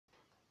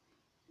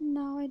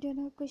Now I do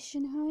have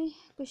question high.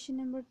 Question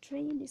number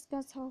 3.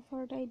 Discuss how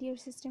far the ADR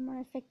system are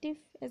effective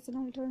as an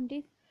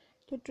alternative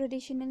to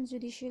traditional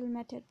judicial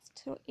methods.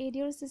 So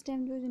ADR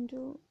system goes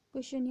into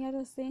question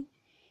here say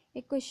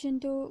a question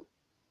to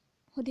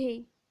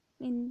Hudhei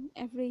in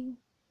every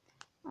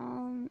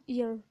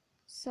year.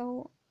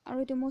 So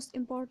are the most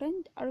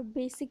important or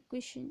basic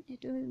question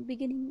at the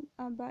beginning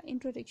by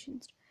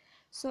introductions.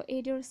 So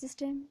ADR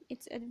system,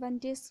 its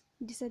advantage,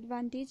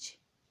 disadvantage.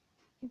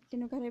 If you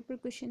look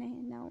at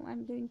question, now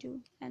I'm going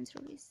to answer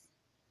this.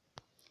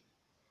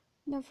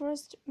 Now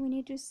first we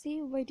need to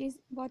see what is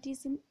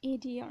an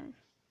ADR.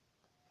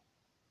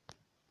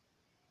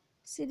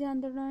 See the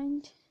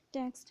underlined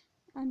text.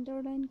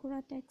 Underline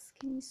kora text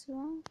khini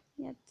soa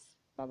yat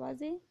paba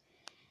je.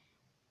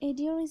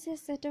 ADR is a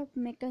set of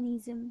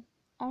mechanism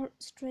or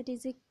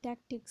strategic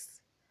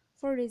tactics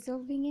for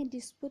resolving a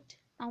dispute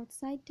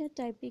outside the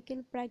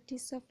typical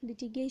practice of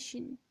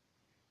litigation.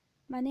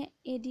 Mane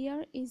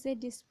ADR is a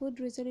dispute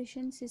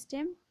resolution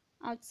system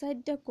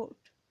outside the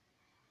court.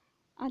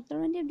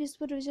 Alternative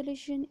dispute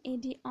resolution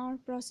ADR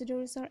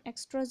procedures are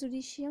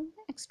extrajudicial.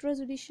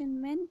 Extrajudicial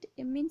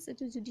means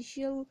it is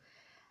judicial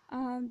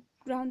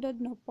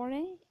grounded no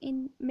pore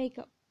in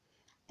makeup.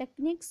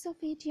 Techniques of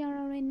ADR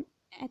are an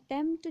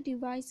attempt to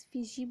devise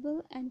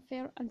feasible and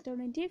fair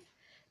alternative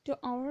to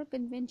our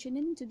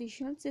conventional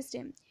judicial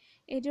system.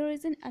 ADR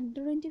is an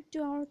alternative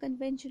to our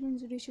conventional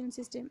judicial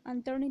system.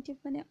 Alternative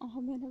মানে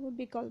অসমীয়াত হ'ব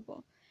বিকল্প,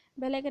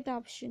 বেলেগ এটা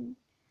option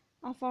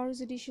of our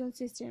judicial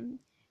system.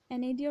 And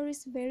ADR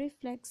is very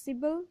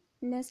flexible,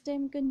 less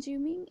time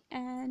consuming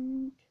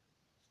and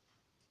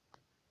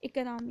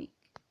economical.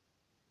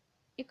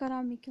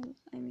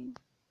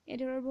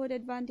 ADR বহুত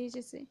advantage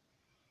আছে.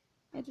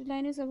 At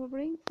line is over.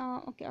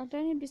 Okay,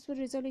 alternative dispute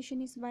resolution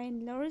is by and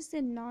large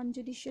a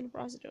non-judicial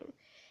procedure.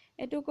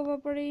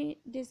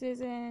 This is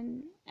an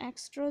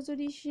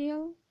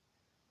extrajudicial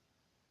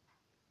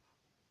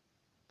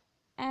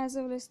as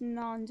well as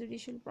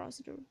non-judicial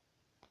procedure.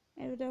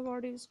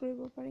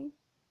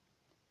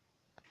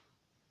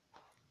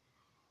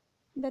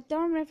 The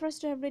term refers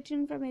to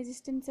everything from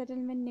existing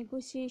settlement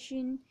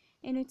negotiation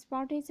in which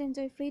parties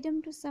enjoy freedom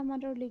to some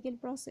other legal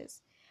process.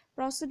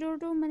 Procedure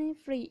to money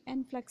free and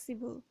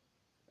flexible.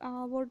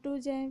 Or to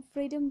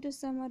freedom to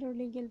some other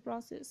legal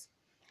process.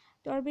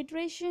 The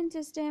arbitration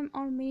system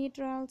or mini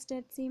trials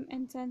that seem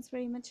and sounds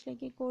very much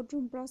like a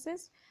courtroom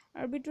process.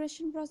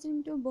 Arbitration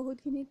processing to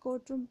bahutkhini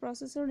courtroom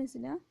processor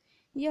nisina,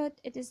 yet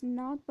it is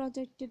not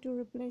projected to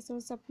replace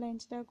or supplant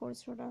the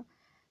courts for the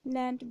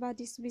land but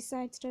is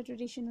besides the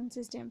traditional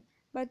system.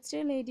 But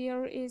still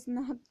ADR is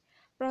not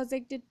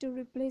projected to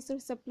replace or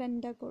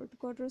supplant the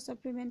court or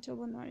supplement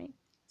hobo nware.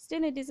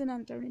 Still it is an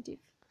alternative.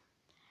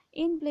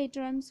 In play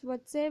terms,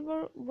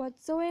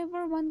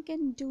 whatsoever one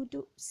can do to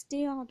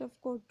stay out of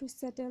court to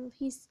settle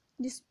his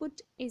dispute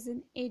is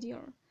an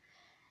ADR.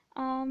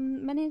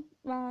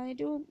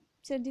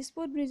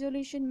 Dispute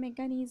resolution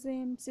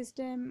mechanism,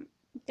 system,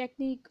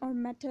 technique or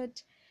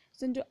method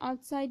into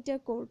outside the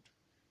court,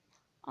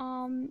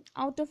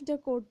 out of the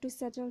court to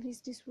settle his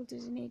dispute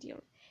is an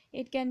ADR.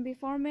 It can be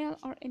formal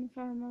or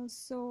informal.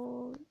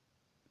 So,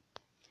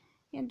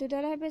 into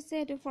the type I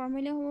say to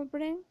formal hobo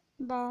pare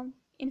ba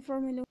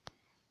informal.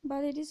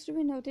 But it is to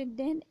be noted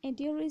then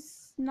ADR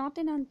is not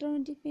an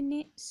alternative in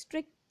a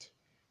strict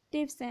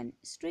sense.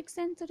 Strict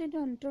sense or an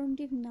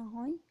alternative na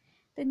hoy.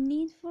 The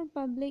need for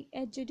public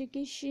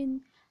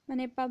adjudication,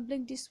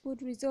 public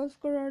dispute resolve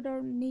korar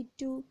or need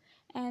to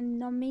and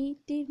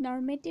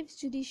normative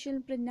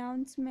judicial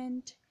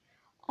pronouncement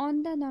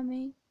on the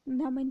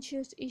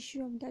nomenclature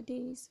issue of the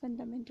day is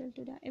fundamental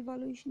to the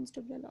evaluations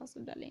of the laws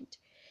of the land.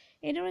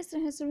 ADR is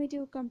necessary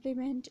to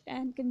complement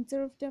and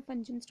conserve the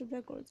functions of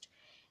the court.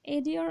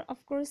 ADR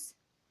of course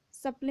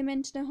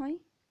supplement na hoy.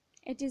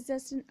 It is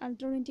just an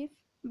alternative,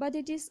 but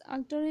it is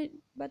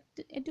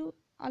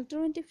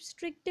alternative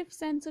strictive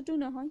sense to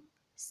na hoy.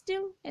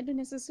 Still it is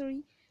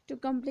necessary to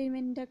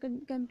complement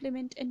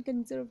and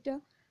conserve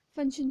the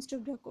functions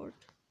of the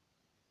court.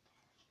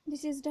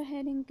 This is the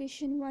heading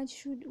question: why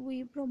should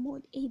we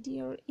promote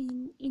ADR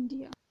in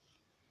India?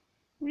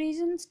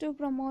 Reasons to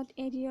promote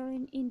ADR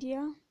in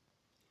India.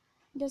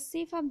 The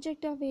chief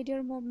object of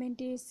ADR movement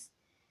is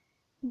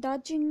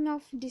dodging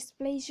of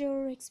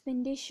displeasure,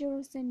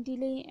 expenditures and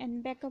delay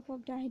and backup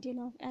of the ideal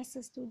of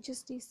access to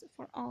justice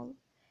for all.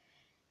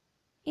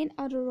 In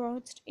other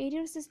words,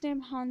 ADR system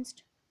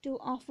hunts to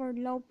offer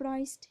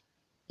low-priced,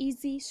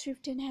 easy,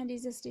 swift and handy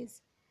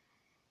justice.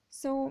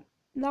 So,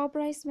 low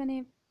price mane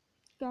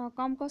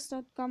কম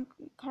কষ্টত কম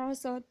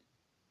খৰচত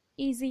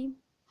easy,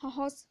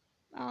 সহজ,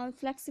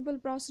 flexible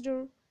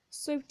procedure,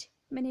 swift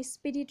মানে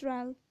speedy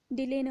trial,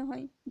 delay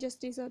নহয়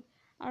justice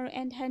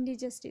and handy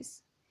justice.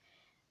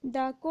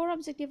 The core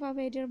objective of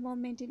ADR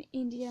movement in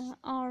India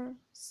are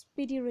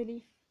speedy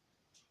relief.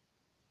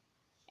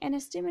 An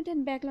estimated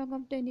backlog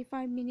of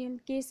 25 million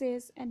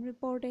cases and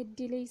reported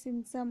delays in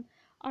some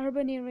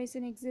urban areas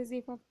in excess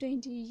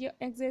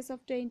of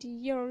 20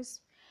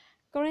 years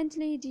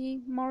currently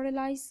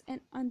demoralize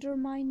and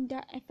undermine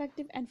the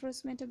effective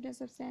enforcement of the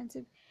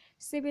substantive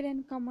civil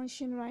and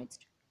commercial rights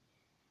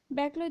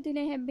Backlog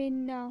delay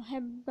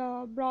have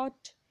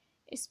brought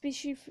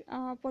specific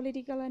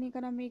political and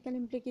economical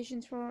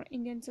implications for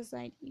Indian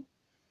society.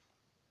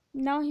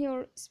 Now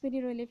here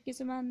speedy relief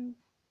কিছুমান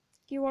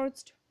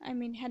keywords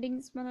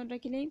headings মানত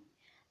ৰাখিলে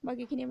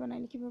বাকিখিনি বনাই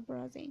লিখিব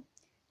পৰা যায়.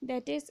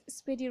 That is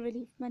speedy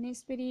relief মানে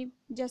speedy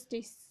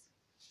justice.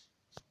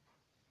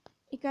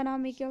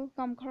 Economical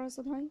কম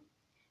খৰচত হয়.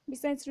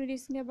 Besides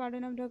reducing the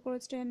burden of the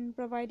courts and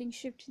providing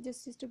swift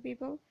justice to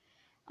people,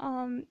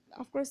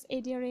 of course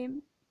ADRA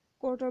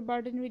courtor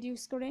burden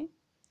reduce কৰে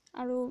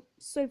আৰু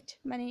swift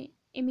মানে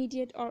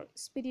immediate or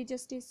speedy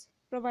justice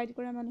provide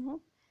কৰে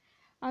মানুহক.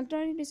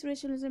 Alternative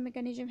resolution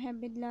mechanism have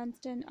been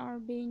launched and are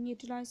being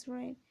utilized for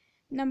a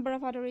number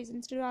of other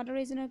reasons. To other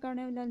reasons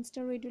কাৰণে launched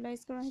or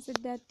utilized কৰা হৈছে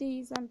that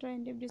these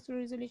alternative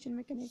resolution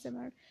mechanism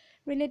are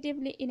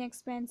relatively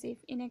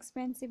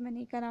inexpensive মানে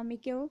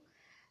economical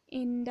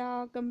in the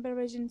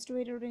comparisons to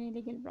it or any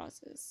legal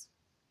process.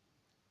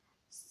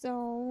 So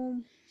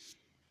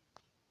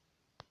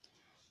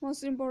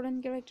most important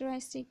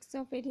characteristics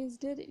of it is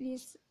that it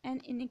is an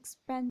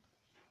inexpensive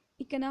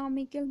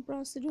economical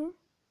procedure,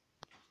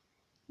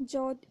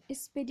 য'ত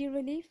speedy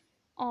relief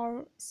or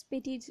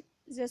speedy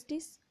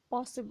justice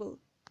possible.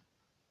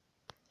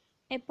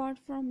 Apart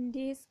from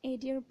this,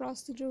 ADR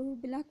procedure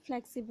black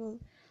flexible.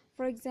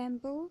 For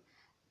example,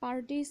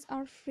 parties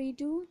are free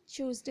to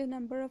choose the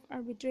number of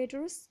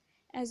arbitrators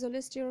as well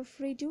as they are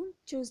free to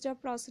choose the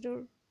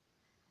procedure.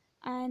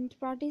 And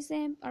parties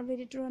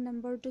arbitrator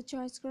number to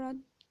choice কৰাত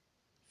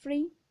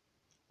free,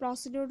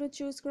 procedure to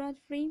choose কৰাত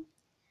free.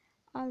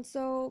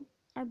 Also,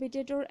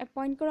 arbitrator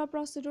appoint কৰা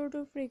procedure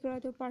to free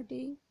কৰাটো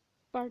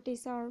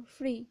parties are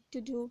free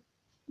to do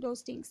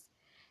those things.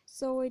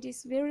 So it is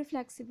very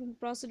flexible.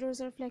 Procedures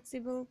are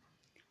flexible.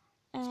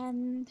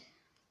 And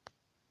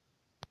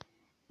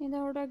in the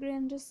order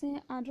grand say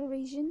other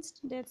regions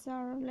that's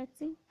our let's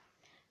see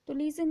to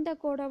lessen the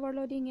court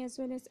overloading as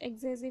well as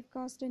excessive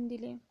cost and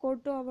delay. Court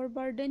to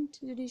overburdened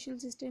judicial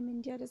system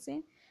India আছে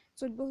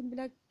য'ত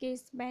বহুতবিলাক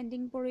case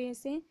pending পৰি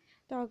আছে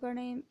তাৰ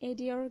কাৰণে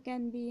ADR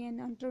can be an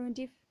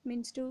alternative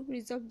means to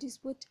resolve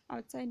dispute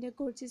outside the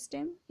court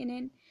system in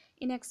an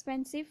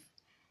inexpensive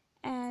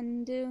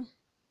and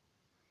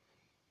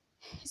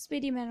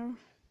speedy manner.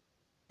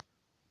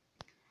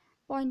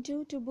 Point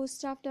 2, to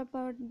boost up the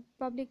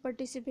public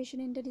participation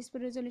in the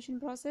dispute resolution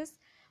process.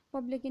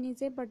 Public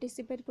নিজে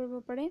participate কৰিব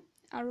পাৰে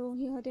আৰু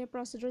সিহঁতে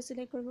procedure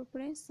select কৰিব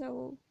পাৰে. So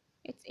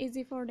it's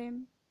easy for them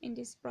in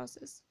this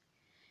process.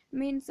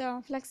 Means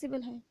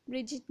flexible হয়,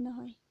 rigid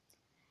নহয়.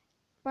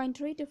 Point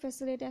 3, to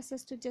facilitate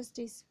access to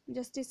justice.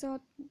 Justice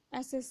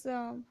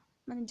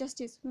মানে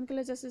justice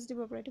সোনকালে justice দিব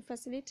পাৰে to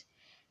facilitate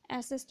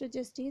access to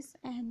justice.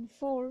 And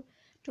 4,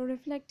 to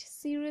reflect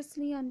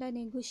seriously on the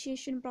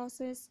negotiation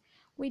process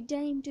with the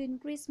aim to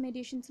increase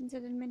mediations and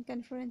settlement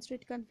conference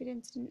with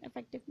confidence and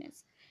effectiveness.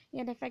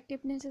 Yet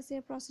effectiveness is a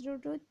procedure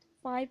to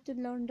 5, to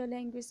learn the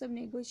language of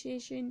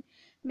negotiation,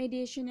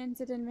 mediation and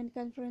settlement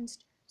conference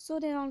so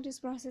that all this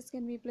process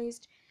can be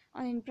placed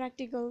on in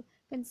practical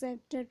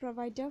concept that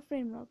provide a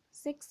framework.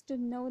 6, to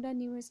know the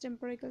newest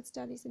empirical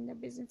studies in the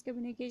business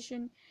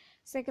communication,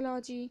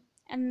 psychology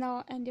and law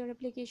and their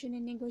application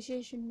in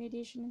negotiation,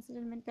 mediation and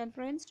settlement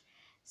conference.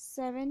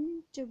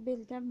 7, to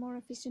build a more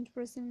efficient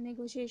personal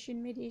negotiation,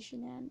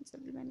 mediation and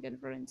settlement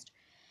conference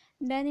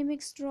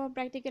dynamics through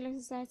practical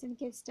exercise and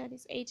case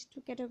studies. 8,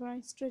 to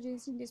categorize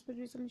strategies in dispute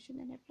resolution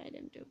and apply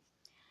them to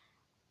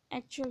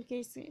actual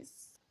cases.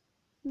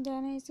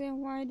 Then I say,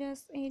 why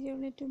does ADR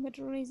lead to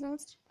better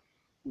results?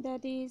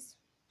 That is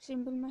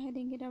simple my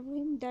heading it over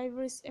him,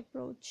 diverse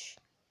approach.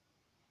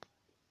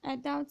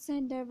 At the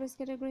outset, diverse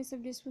categories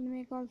of dispute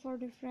may call for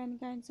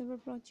different kinds of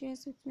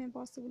approaches which may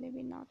possibly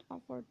be not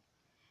offered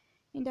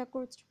in the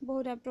courts.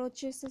 Both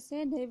approaches আছে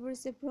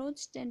diverse approach,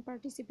 then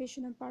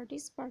participation of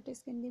parties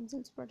can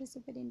themselves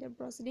participate in the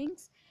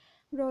proceedings.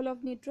 Role of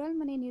neutral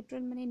মানে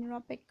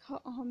নিৰপেক্ষ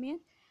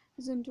অসমীয়াত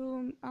যোনটো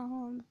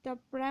the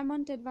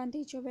paramount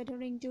advantage of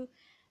adhering to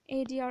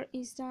ADR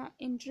is the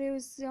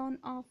intrusion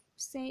of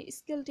say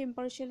skilled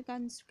impartial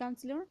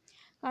counselor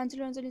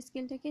যদি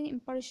skill থাকে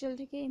impartial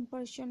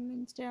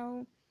means তেওঁ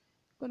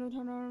কোনো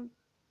ধৰণৰ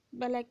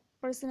বেলেগ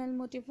personal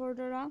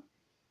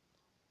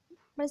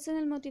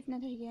motive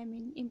nathake.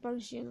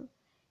 Impartial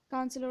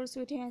counselors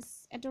which has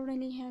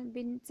eternally have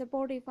been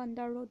supportive on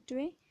the road to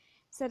a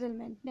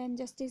settlement. Then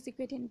justice,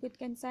 equity and good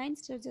conscience.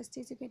 So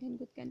justice, equity and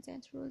good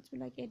conscience rules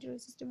like ADR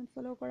system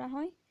follow kora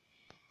hoy.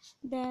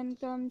 Then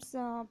comes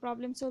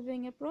problem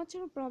solving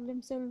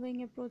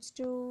approach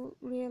to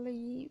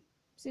really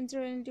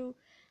sincerely to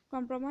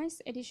compromise.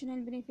 Additional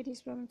benefit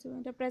is problem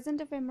solving. The present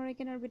of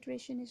American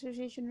Arbitration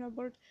Association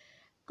Robert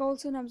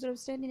Colson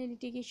observes that in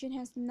litigation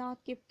has not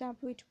kept up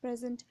with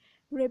present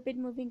rapid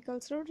moving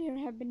culture. There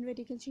have been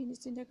radical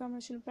changes in the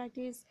commercial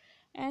practice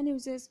and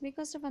uses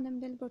because the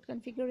fundamental code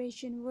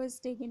configuration was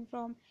taken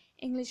from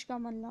English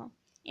common law.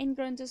 In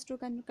contrast to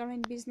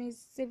current business,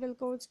 civil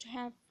courts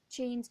have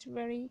changed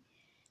very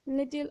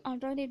little.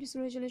 Alternative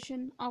resolution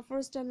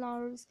offers the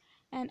lawyers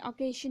an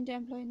occasion to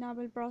employ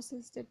novel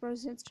process that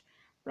persists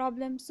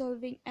problem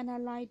solving,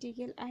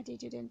 analytical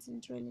attitude, and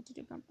centrality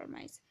to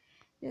compromise.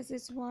 This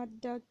is what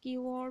the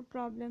keyword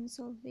problem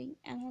solving,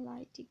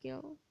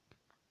 analytical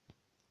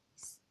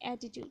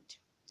attitude.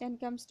 Then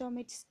comes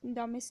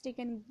domestic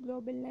and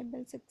global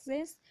level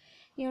success.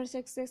 Your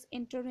success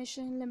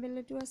international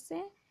level to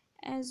assay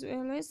as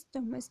well as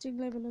domestic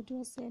level to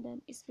assay,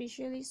 then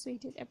especially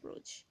suited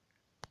approach.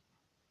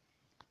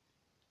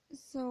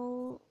 So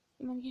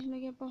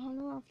ইমানখিনিলৈকে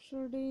পঢ়ালোঁ. After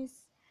this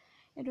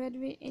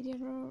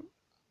editor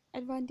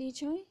advantage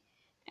হয়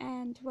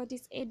and what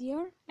is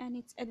editor and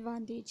its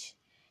advantage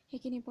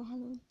সেইখিনি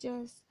পঢ়ালোঁ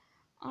just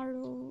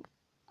আৰু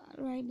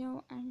right now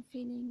I'm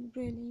feeling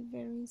really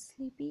very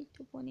sleepy,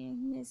 টোপনি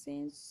আহি আছে,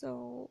 so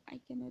I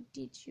cannot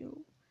teach you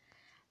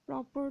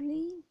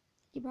properly.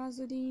 কিবা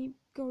যদি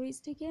queries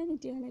থাকে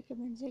তেতিয়াহ'লে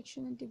comment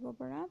sectionত দিব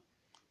পাৰা.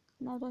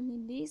 Not only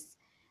this,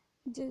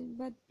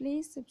 but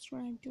please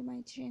subscribe to my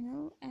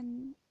channel and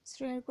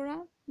share কৰা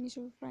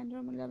নিজৰ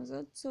ফ্ৰেণ্ডৰ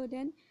মাজত, so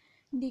then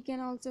they can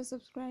also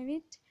subscribe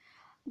it,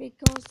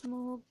 because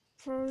মোৰ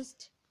first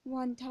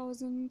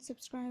 1000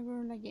 subscriber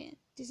লাগে.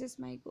 This is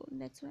my goal,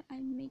 that's why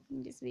I'm making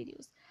these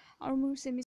videos. আৰু মোৰ